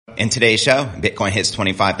In today's show, Bitcoin hits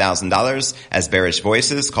 $25,000 as bearish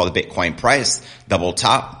voices call the Bitcoin price double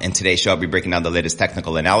top. In today's show, I'll be breaking down the latest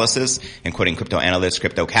technical analysis, including crypto analyst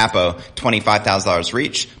Crypto Capo, $25,000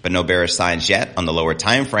 reach, but no bearish signs yet on the lower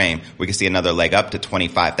time frame. We can see another leg up to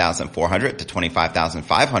 25,400 to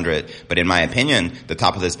 25,500. But in my opinion, the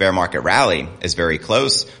top of this bear market rally is very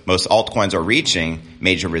close. Most altcoins are reaching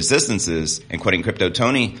major resistances, including Crypto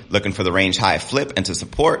Tony looking for the range high flip into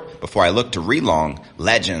support before I look to relong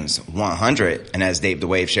Legends 100. And as Dave the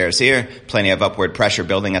Wave shares here, plenty of upward pressure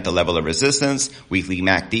building at the level of resistance. Weekly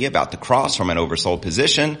MACD about to cross from an oversold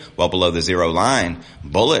position well below the zero line.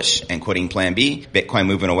 Bullish and quoting plan B, Bitcoin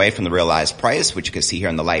moving away from the realized price, which you can see here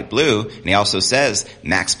in the light blue. And he also says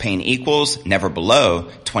max pain equals never below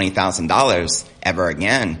 $20,000 ever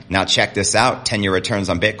again. Now check this out. 10-year returns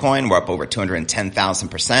on Bitcoin were up over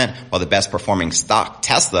 210,000%, while the best performing stock,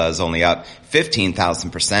 Tesla, is only up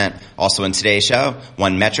 15,000%. Also in today's show,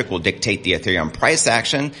 one metric will dictate the Ethereum price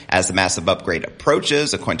action as the massive upgrade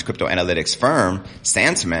approaches, according to crypto analytics firm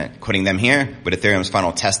Santiment. Quoting them here, with Ethereum's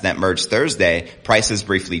final testnet merge Thursday, prices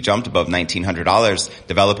briefly jumped above $1,900.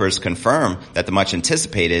 Developers confirm that the much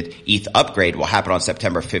anticipated ETH upgrade will happen on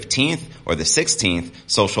September 15th or the 16th.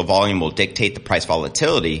 Social volume will dictate the price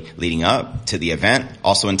volatility leading up to the event.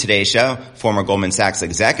 Also in today's show, former Goldman Sachs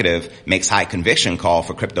executive makes high conviction call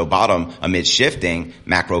for crypto bottom amid shifting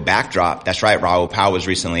macro backdrop. That's right, Raoul Pal was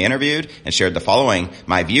recently interviewed and shared the following.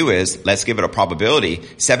 My view is, let's give it a probability,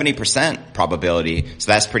 70% probability.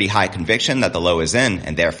 So that's pretty high conviction that the low is in,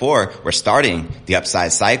 and therefore we're starting the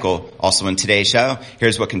upside cycle. Also in today's show,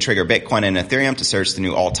 here's what can trigger Bitcoin and Ethereum to surge to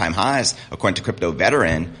new all-time highs, according to crypto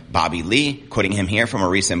veteran Bobby Lee, quoting him here from a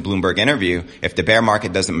recent Bloomberg interview. If the bear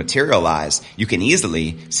market doesn't materialize, you can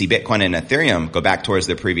easily see Bitcoin and Ethereum go back towards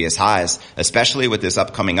their previous highs, especially with this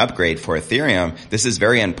upcoming upgrade for Ethereum. This is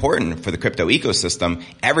very important for the crypto ecosystem.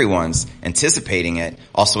 Everyone's anticipating it.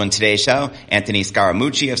 Also in today's show, Anthony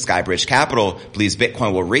Scaramucci of Skybridge Capital believes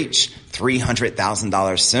Bitcoin will reach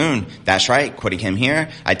 $300,000 soon. That's right, quoting him here.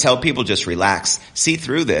 I tell people just relax. See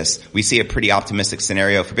through this. We see a pretty optimistic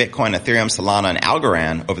scenario for Bitcoin, Ethereum, Solana, and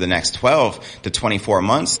Algorand over the next 12 to 24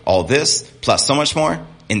 months. All this, plus so much more,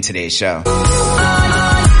 in today's show.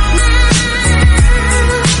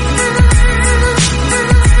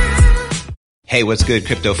 Hey, what's good,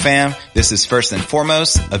 crypto fam? This is first and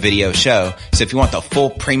foremost a video show. So if you want the full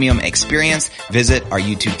premium experience, visit our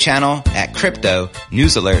YouTube channel at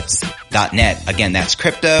cryptonewsalerts.net. Again, that's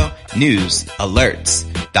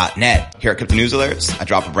cryptonewsalerts.net. Here at Crypto News Alerts, I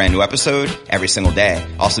drop a brand new episode every single day.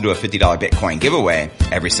 Also do a $50 Bitcoin giveaway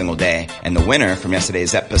every single day. And the winner from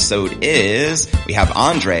yesterday's episode is, we have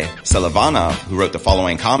Andre Selivanov, who wrote the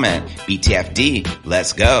following comment, BTFD,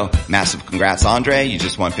 let's go. Massive congrats, Andre. You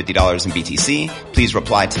just won $50 in BTC. Please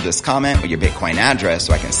reply to this comment with your Bitcoin address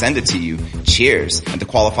so I can send it to you. Cheers. And to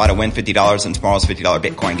qualify to win $50 in tomorrow's $50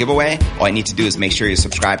 Bitcoin giveaway, all I need to do is make sure you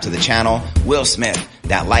subscribe to the channel. Will Smith,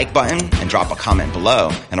 that like button, and drop a comment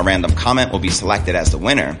below. And a random comment will be selected as the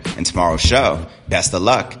winner in tomorrow's show. Best of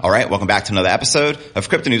luck. All right, welcome back to another episode of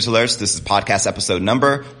Crypto News Alerts. This is podcast episode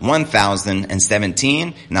number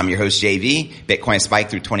 1017, and I'm your host, JV. Bitcoin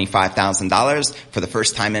spiked through $25,000 for the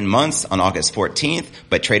first time in months on August 14th,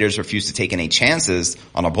 but traders refused to take any chances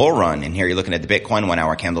on a bull run. And here you're looking at the Bitcoin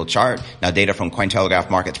 1-hour candle chart. Now, data from Cointelegraph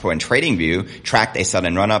Markets Pro and TradingView tracked a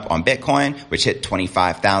sudden run-up on Bitcoin, which hit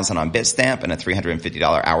 $25,000 on Bitstamp and a $350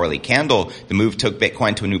 hourly candle. The move took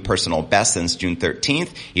Bitcoin to a new personal best since June 13th,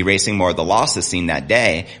 erasing more of the losses seen that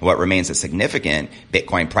day, what remains a significant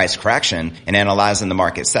Bitcoin price correction. And analyzing the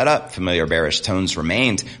market setup, familiar bearish tones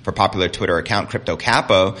remained. For popular Twitter account Crypto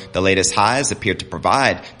Capo, the latest highs appeared to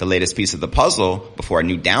provide the latest piece of the puzzle before a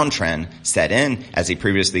new downtrend set in, as he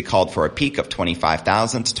previously called for a peak of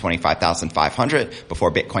 25,000 to 25,500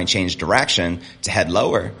 before Bitcoin changed direction to head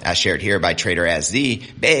lower, as shared here by Trader SZ.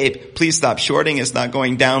 Babe, please stop shorting. It's not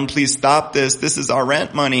going down. Please stop this. This is our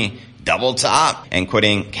rent money. Double top. And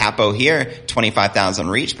quoting Capo here, 25,000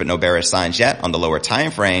 reach, but no bearish signs yet on the lower time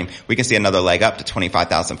frame. We can see another leg up to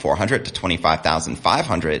 25,400 to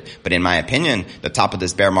 25,500. But in my opinion, the top of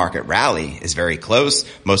this bear market rally is very close.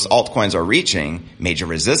 Most altcoins are reaching major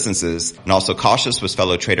resistances. And also cautious was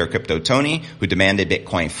fellow trader Crypto Tony, who demanded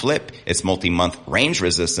Bitcoin flip its multi-month range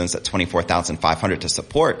resistance at 24,500 to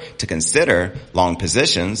support to consider long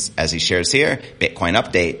positions. As he shares here, Bitcoin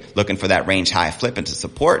update, looking for that range high flip into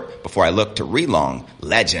support before I looked to relong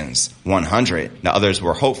Legends 100. Now others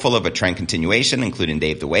were hopeful of a trend continuation, including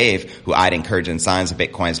Dave the Wave, who eyed encouraging signs of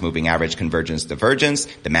Bitcoin's moving average convergence divergence.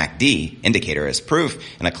 The MACD indicator is proof.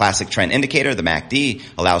 And a classic trend indicator, the MACD,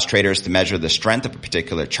 allows traders to measure the strength of a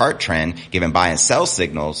particular chart trend given buy and sell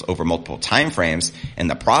signals over multiple time frames. In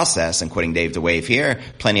the process, and quoting Dave the Wave here,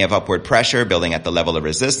 plenty of upward pressure building at the level of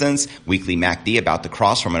resistance. Weekly MACD about to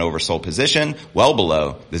cross from an oversold position well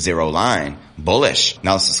below the zero line. Bullish.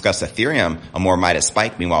 Now let's discuss Ethereum. A more Midas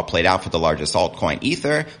spike meanwhile played out for the largest altcoin,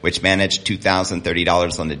 Ether, which managed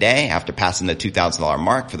 $2,030 on the day after passing the $2,000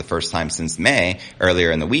 mark for the first time since May.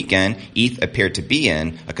 Earlier in the weekend, ETH appeared to be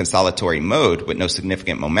in a consolidatory mode with no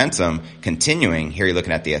significant momentum continuing. Here you're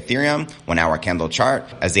looking at the Ethereum 1 hour candle chart.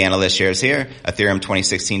 As the analyst shares here, Ethereum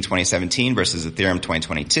 2016-2017 versus Ethereum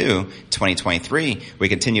 2022-2023. We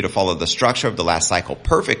continue to follow the structure of the last cycle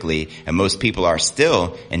perfectly, and most people are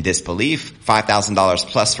still in disbelief. $5,000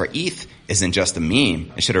 plus for ETH isn't just a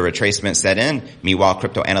meme. And should a retracement set in? Meanwhile,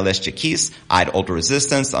 crypto analyst Jaquise eyed ultra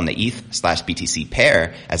resistance on the ETH/BTC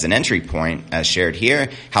pair as an entry point, as shared here.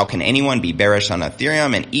 How can anyone be bearish on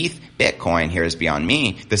Ethereum and ETH? Bitcoin here is beyond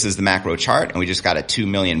me. This is the macro chart, and we just got a 2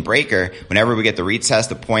 million breaker. Whenever we get the retest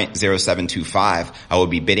of 0.0725, I will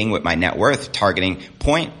be bidding with my net worth, targeting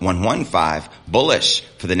 0.115 bullish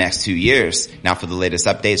for the next 2 years. Now for the latest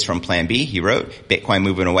updates from Plan B, he wrote, Bitcoin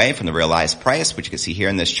moving away from the realized price, which you can see here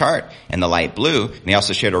in this chart in the light blue. And he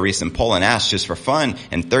also shared a recent poll and asked just for fun,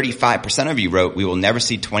 and 35% of you wrote, we will never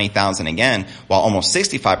see 20,000 again, while almost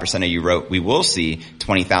 65% of you wrote, we will see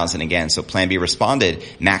 20,000 again. So Plan B responded,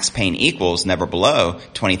 max pain equals never below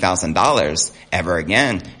 $20,000 ever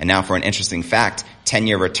again. And now for an interesting fact,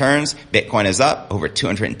 10-year returns, Bitcoin is up over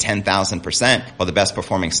 210,000%, while the best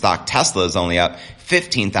performing stock, Tesla, is only up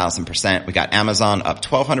 15,000%. We got Amazon up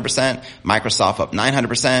 1,200%, Microsoft up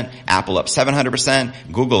 900%, Apple up 700%,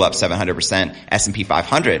 Google up 700%, S&P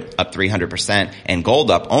 500 up 300%, and gold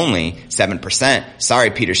up only 7%.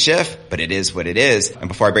 Sorry, Peter Schiff, but it is what it is. And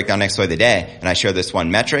before I break down next story of the day, and I share this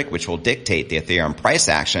one metric, which will dictate the Ethereum price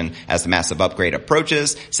action as the massive upgrade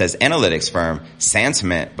approaches, says analytics firm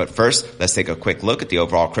Santiment. But first, let's take a quick look at the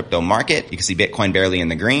overall crypto market. You can see Bitcoin barely in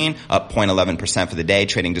the green, up 0.11% for the day,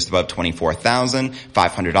 trading just above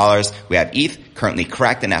 $24,500. We have ETH currently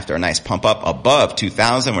correcting after a nice pump up above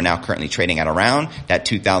 2,000. We're now currently trading at around that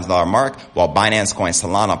 $2,000 mark, while Binance Coin,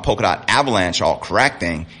 Solana, Polkadot, Avalanche all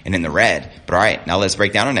correcting and in the red. But all right, now let's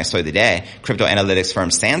break down our next story of the day. Crypto analytics firm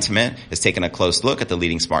Santiment is taking a close look at the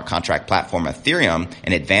leading smart contract platform Ethereum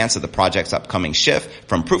in advance of the project's upcoming shift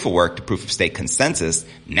from proof of work to proof of stake consensus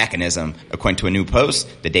mechanism. According to a new post,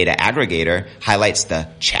 the data aggregator highlights the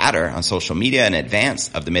chatter on social media in advance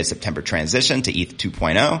of the mid-September transition to ETH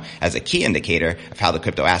 2.0 as a key indicator of how the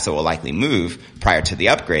crypto asset will likely move prior to the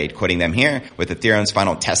upgrade. Quoting them here, with Ethereum's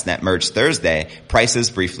final testnet merge Thursday, prices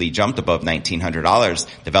briefly jumped above $1,900.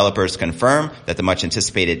 Developers confirm that the much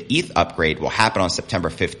anticipated ETH upgrade will happen on September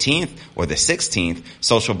 15th or the 16th.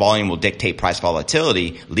 Social volume will dictate price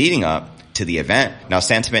volatility leading up to the event. Now,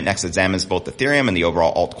 Santiment next examines both Ethereum and the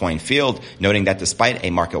overall altcoin field, noting that despite a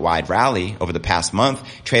market-wide rally over the past month,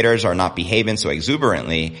 traders are not behaving so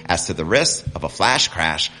exuberantly as to the risk of a flash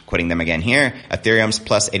crash. Quoting them again here, Ethereum's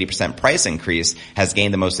plus 80% price increase has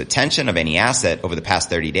gained the most attention of any asset over the past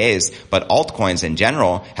 30 days, but altcoins in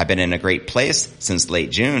general have been in a great place since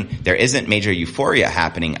late June. There isn't major euphoria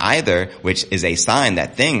happening either, which is a sign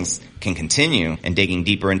that things can continue. And digging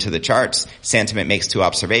deeper into the charts, Santiment makes two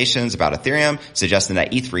observations about Ethereum, suggesting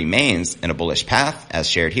that ETH remains in a bullish path. As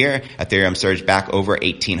shared here, Ethereum surged back over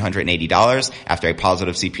 $1,880 after a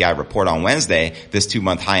positive CPI report on Wednesday. This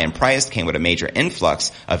 2-month high in price came with a major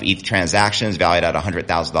influx of ETH transactions valued at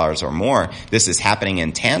 $100,000 or more. This is happening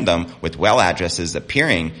in tandem with well addresses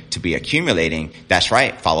appearing to be accumulating. That's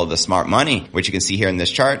right, follow the smart money, which you can see here in this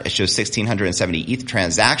chart. It shows 1,670 ETH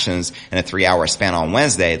transactions in a 3-hour span on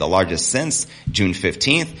Wednesday, the largest since June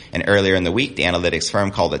 15th. And earlier in the week, the analytics firm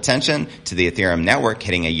called attention to the Ethereum network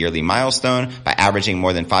hitting a yearly milestone by averaging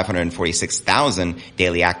more than 546,000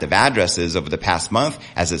 daily active addresses over the past month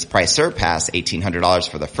as its price surpassed $1,800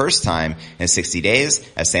 for the first time in 60 days.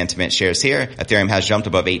 As Santiment shares here, Ethereum has jumped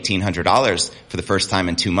above $1,800 for the first time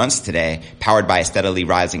in 2 months today, powered by a steadily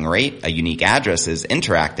rising rate of unique addresses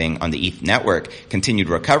interacting on the ETH network. Continued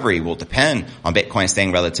recovery will depend on Bitcoin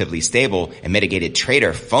staying relatively stable and mitigated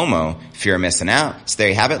trader FOMO FOMO, fear of missing out. So there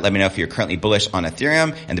you have it. Let me know if you're currently bullish on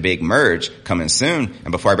Ethereum and the big merge coming soon.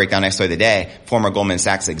 And before I break down next story of the day, former Goldman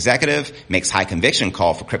Sachs executive makes high conviction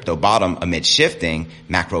call for crypto bottom amid shifting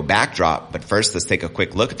macro backdrop. But first, let's take a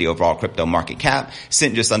quick look at the overall crypto market cap,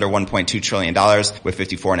 sitting just under $1.2 trillion with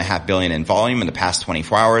 $54.5 billion in volume in the past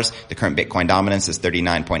 24 hours. The current Bitcoin dominance is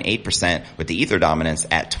 39.8%, with the Ether dominance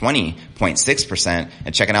at 20.6%.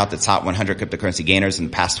 And checking out the top 100 cryptocurrency gainers in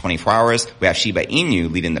the past 24 hours, we have Shiba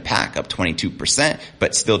Inu leading the pack up 22%,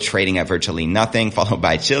 but still trading at virtually nothing, followed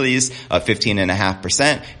by Chiliz up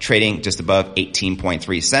 15.5%, trading just above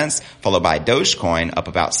 18.3 cents, followed by Dogecoin up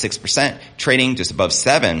about 6%, trading just above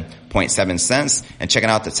 7.7 cents. And checking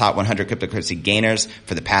out the top 100 cryptocurrency gainers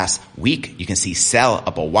for the past week, you can see Cell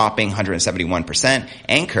up a whopping 171%,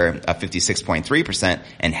 Anchor up 56.3%,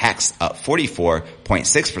 and Hex up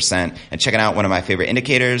 44.6%. And checking out one of my favorite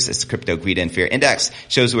indicators, it's Crypto Greed and Fear Index,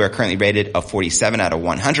 shows we are currently rated a 47 out of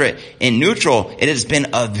 100. In neutral, it has been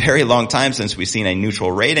a very long time since we've seen a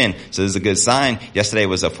neutral rating, so this is a good sign. Yesterday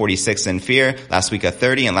was a 46 in fear, last week a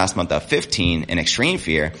 30, and last month a 15 in extreme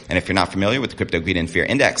fear. And if you're not familiar with the Crypto Greed and Fear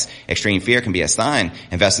Index, extreme fear can be a sign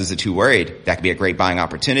investors are too worried. That could be a great buying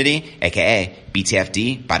opportunity, aka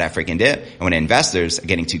BTFD, buy that freaking dip. And when investors are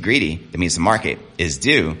getting too greedy, that means the market is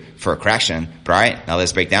due for a correction. But alright, now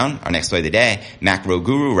let's break down our next story of the day. Macro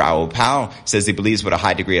guru Raoul Pal says he believes with a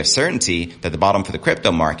high degree of certainty that the bottom for the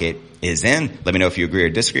crypto market is in. Let me know if you agree or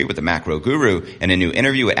disagree with the macro guru. In a new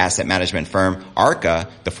interview with asset management firm Arca,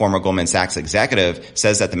 the former Goldman Sachs executive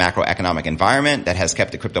says that the macroeconomic environment that has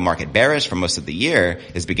kept the crypto market bearish for most of the year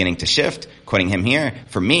is beginning to shift. Quoting him here,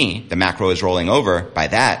 "For me, the macro is rolling over. By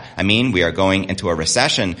that, I mean we are going into a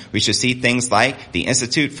recession. We should see things like the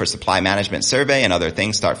Institute for Supply Management survey and other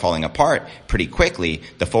things start falling apart pretty quickly.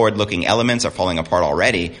 The forward-looking elements are falling apart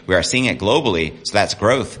already. We are seeing it globally, so that's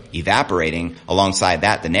growth evaporating. Alongside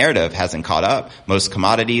that, the narrative hasn't caught up. Most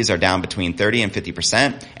commodities are down between 30 and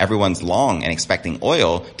 50%. Everyone's long and expecting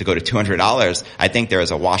oil to go to $200. I think there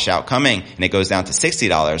is a washout coming and it goes down to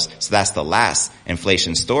 $60. So that's the last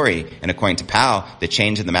inflation story." And according to Powell, the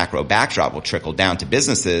change in the macro backdrop will trickle down to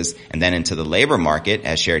businesses and then into the labor market.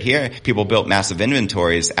 As shared here, people built massive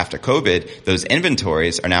inventories after COVID. Those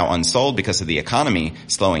inventories are now unsold because of the economy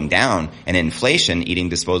slowing down and inflation eating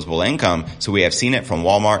disposable income. So we have seen it from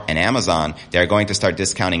Walmart and Amazon. They're going to start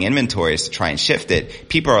discounting inventories to try and shift it.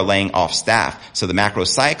 People are laying off staff. So the macro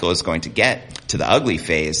cycle is going to get to the ugly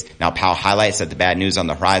phase. Now, Powell highlights that the bad news on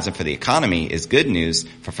the horizon for the economy is good news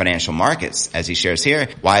for financial markets. As he shares here,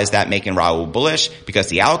 why is that making Raoul bullish? Because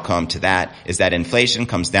the outcome to that is that inflation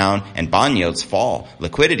comes down and bond yields fall.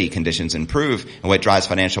 Liquidity conditions improve. And what drives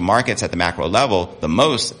financial markets at the macro level the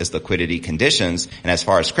most is liquidity conditions. And as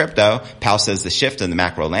far as crypto, Powell says the shift in the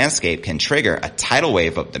macro landscape can trigger a tidal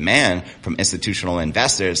wave of demand from institutional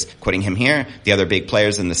investors. Quoting him here, the other big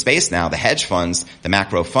players in the space now, the hedge funds, the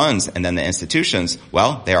macro funds, and then the institutions,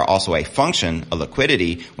 well, they are also a function of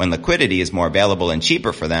liquidity. When liquidity is more available and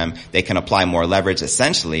cheaper for them, they can apply more leverage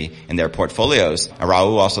essentially in their portfolios.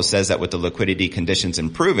 Raoul also says that with the liquidity conditions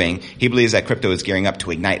improving, he believes that crypto is gearing up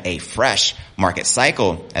to ignite a fresh market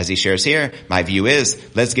cycle. As he shares here, my view is,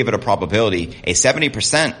 let's give it a probability, a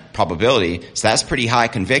 70% probability. So that's pretty high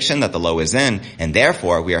conviction that the low is in, and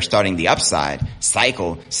therefore we are starting the upside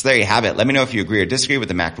cycle. So there you have it. Let me know if you agree or disagree with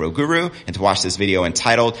the macro guru. And to watch this video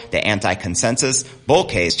entitled The Anti-Consensus Bull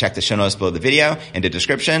Case, check the show notes below the video in the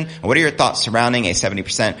description. And what are your thoughts surrounding a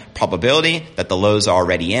 70% probability that the lows are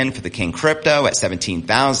already in for the King Crypto at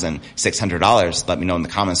 $17,600? Let me know in the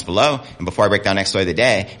comments below. And before I break down next story of the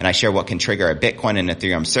day and I share what can trigger a Bitcoin and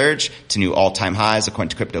Ethereum surge to new all-time highs according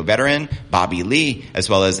to crypto veteran Bobby Lee, as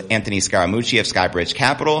well as Anthony Scaramucci of Skybridge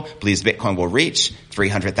Capital, believes Bitcoin will reach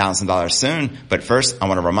 $300,000 soon. But first, I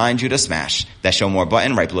want to remind you to smash that show more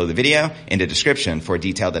button right below the video in the description for a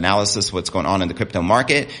detailed analysis of what's going on in the crypto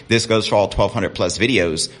market. This goes for all 1,200 plus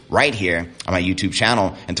videos right here on my YouTube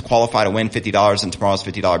channel. And to qualify to win $50 in tomorrow's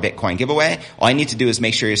 $50 Bitcoin giveaway, all I need to do is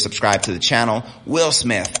make sure you're subscribed to the channel, Will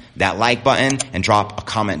Smith, that like button, and drop a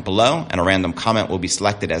comment below, and a random comment will be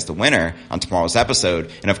selected as the winner on tomorrow's episode.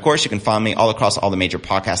 And of course, you can find me all across all the major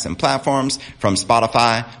podcasting platforms, from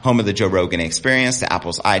Spotify, home of the Joe Rogan Experience, to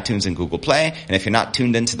Apple's iTunes and Google Play. And if you're not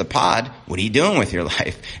tuned into the pod, what are you doing with your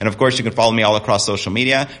life? And of course, you can follow me all across social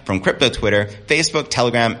media, from crypto Twitter, Facebook,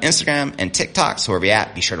 Telegram, Instagram, and TikTok. So wherever you're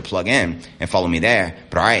at, be sure to plug in and follow me there.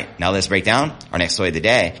 But alright, now let's break down our next story of the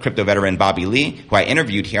day. Crypto veteran Bobby Lee, who I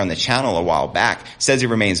interviewed here on the channel a while back, says he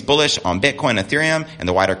remains remains bullish on Bitcoin, Ethereum, and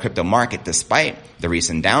the wider crypto market despite the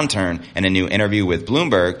recent downturn. In a new interview with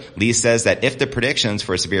Bloomberg, Lee says that if the predictions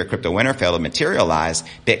for a severe crypto winter fail to materialize,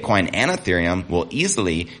 Bitcoin and Ethereum will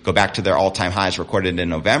easily go back to their all-time highs recorded in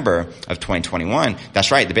November of 2021.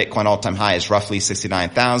 That's right, the Bitcoin all-time high is roughly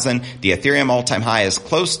 $69,000. The Ethereum all-time high is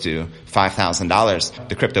close to $5,000.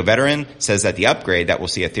 The crypto veteran says that the upgrade that will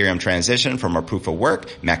see Ethereum transition from a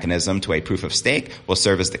proof-of-work mechanism to a proof-of-stake will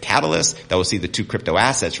serve as the catalyst that will see the two crypto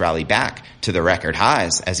assets rally back to the record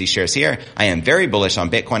highs. As he shares here, I am very bullish on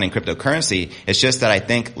Bitcoin and cryptocurrency. It's just that I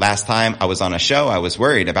think last time I was on a show, I was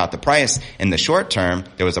worried about the price. In the short term,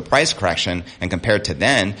 there was a price correction, and compared to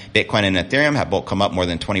then, Bitcoin and Ethereum have both come up more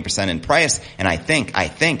than 20% in price, and I think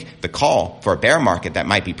the call for a bear market that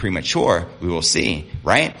might be premature, we will see,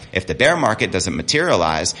 right? If the bear market doesn't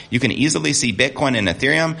materialize, you can easily see Bitcoin and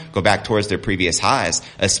Ethereum go back towards their previous highs,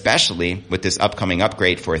 especially with this upcoming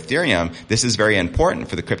upgrade for Ethereum. This is very important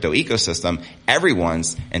for the crypto ecosystem.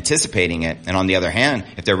 Everyone's anticipating it. And on the other hand,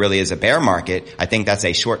 if there really is a bear market, I think that's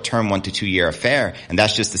a short-term 1 to 2 year affair. And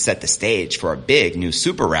that's just to set the stage for a big new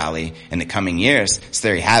super rally in the coming years. So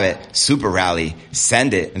there you have it. Super rally.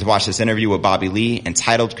 Send it. And to watch this interview with Bobby Lee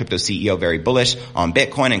entitled Crypto CEO Very Bullish on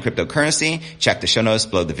Bitcoin and Cryptocurrency, check the show notes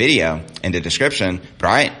below the video in the description. But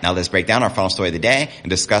all right, now let's break down our final story of the day and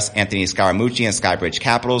discuss Anthony Scaramucci and Skybridge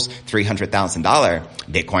Capital's $300,000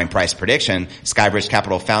 Bitcoin price prediction. Skybridge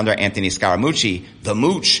Capital founder Anthony Scaramucci, the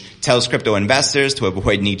Mooch, tells crypto investors to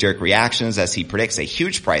avoid knee-jerk reactions as he predicts a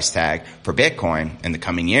huge price tag for Bitcoin in the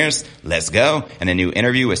coming years. Let's go. In a new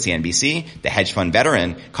interview with CNBC, the hedge fund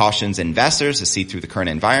veteran cautions investors to see through the current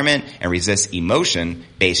environment and resist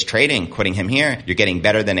emotion-based trading. Quoting him here, you're getting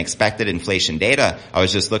better than expected inflation data. I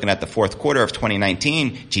was just looking at the fourth quarter of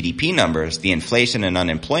 2019 GDP numbers, the inflation and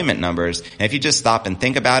unemployment numbers. And if you just stop and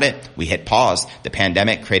think about it, we hit pause. The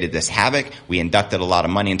pandemic created this havoc. We inducted a lot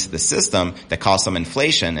of money into the system that caused some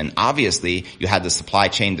inflation. And obviously you had the supply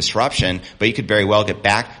chain disruption, but you could very well get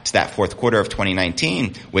back to that fourth quarter of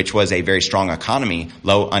 2019, which was a very strong economy,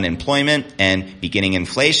 low unemployment and beginning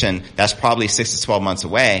inflation. That's probably 6 to 12 months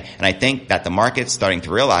away. And I think that the market's starting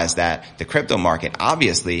to realize that the crypto market,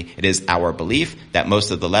 obviously it is our belief that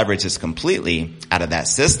most of the leverage is completely out of that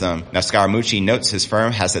system. Now Scaramucci notes his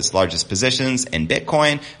firm has its largest positions in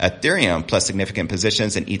Bitcoin, Ethereum, plus significant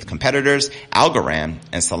positions in ETH competitors, Algorand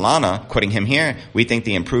and Solana. Quoting him here, we think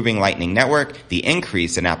the improving Lightning Network, the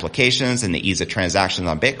increase in applications and the ease of transactions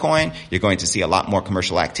on Bitcoin, you're going to see a lot more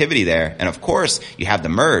commercial activity there. And of course, you have the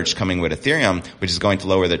merge coming with Ethereum, which is going to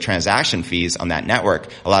lower the transaction fees on that network.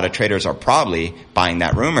 A lot of traders are probably buying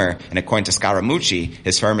that rumor. And according to Scaramucci,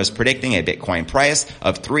 his firm is predicting a Bitcoin price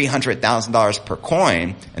of $300,000 per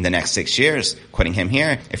coin in the next 6 years. Quoting him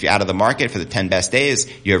here, if you're out of the market for the 10 best days,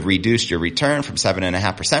 you have reduced your return from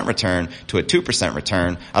 7.5% return to a 2%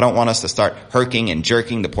 return. I don't want us to start herking and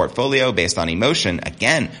jerking the portfolio based on emotion.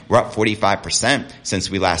 Again, we're up 45% since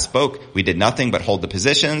we last spoke. We did nothing but hold the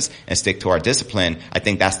positions and stick to our discipline. I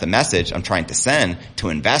think that's the message I'm trying to send to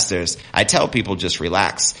investors. I tell people just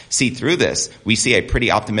relax. See through this. We see a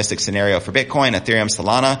pretty optimistic scenario for Bitcoin, Ethereum,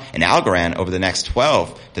 Solana, and Algorand over the next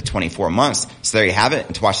 12 to 24 months. So there you have it.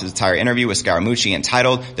 And to watch this entire interview with Scaramucci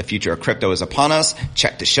entitled The Future of Crypto is Upon Us,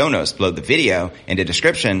 check the show notes below the video in the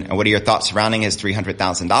description. And what are your thoughts surrounding his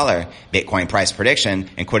 $300,000 Bitcoin price prediction?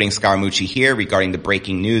 And quoting Scaramucci here regarding the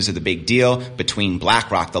breaking news of the big deal between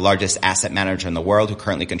BlackRock, the largest asset manager in the world who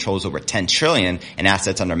currently controls over $10 trillion in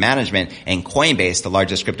assets under management, and Coinbase, the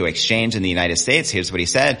largest crypto exchange in the United States. Here's what he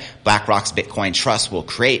said. BlackRock's Bitcoin trust will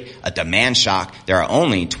create a demand shock. There are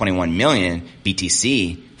only 21 million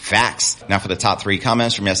BTC. Facts. Now for the top 3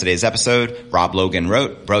 comments from yesterday's episode, Rob Logan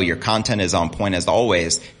wrote, bro, your content is on point as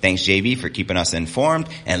always. Thanks, JV, for keeping us informed.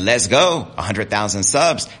 And let's go. 100,000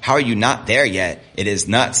 subs. How are you not there yet? It is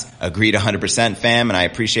nuts. Agreed 100%, fam, and I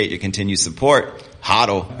appreciate your continued support.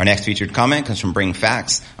 Hodl. Our next featured comment comes from Bring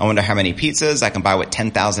Facts. I wonder how many pizzas I can buy with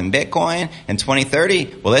 10,000 Bitcoin in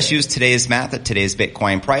 2030. Well, let's use today's math at today's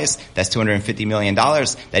Bitcoin price. That's $250 million.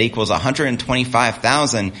 That equals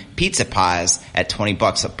 125,000 pizza pies at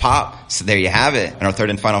 $20 a pop. So there you have it. And our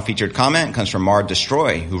third and final featured comment comes from Mar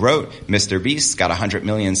Destroy, who wrote, Mr. Beast got 100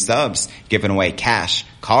 million subs, giving away cash,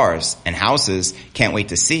 cars, and houses. Can't wait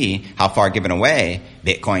to see how far giving away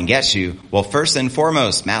Bitcoin gets you. Well, first and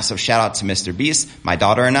foremost, massive shout out to Mr. Beast. My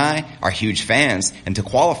daughter and I are huge fans. And to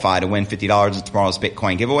qualify to win $50 in tomorrow's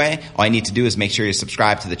Bitcoin giveaway, all you need to do is make sure you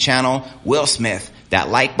subscribe to the channel. Will Smith, that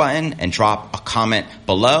like button, and drop a comment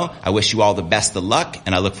below. I wish you all the best of luck,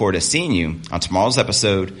 and I look forward to seeing you on tomorrow's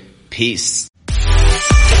episode. Peace.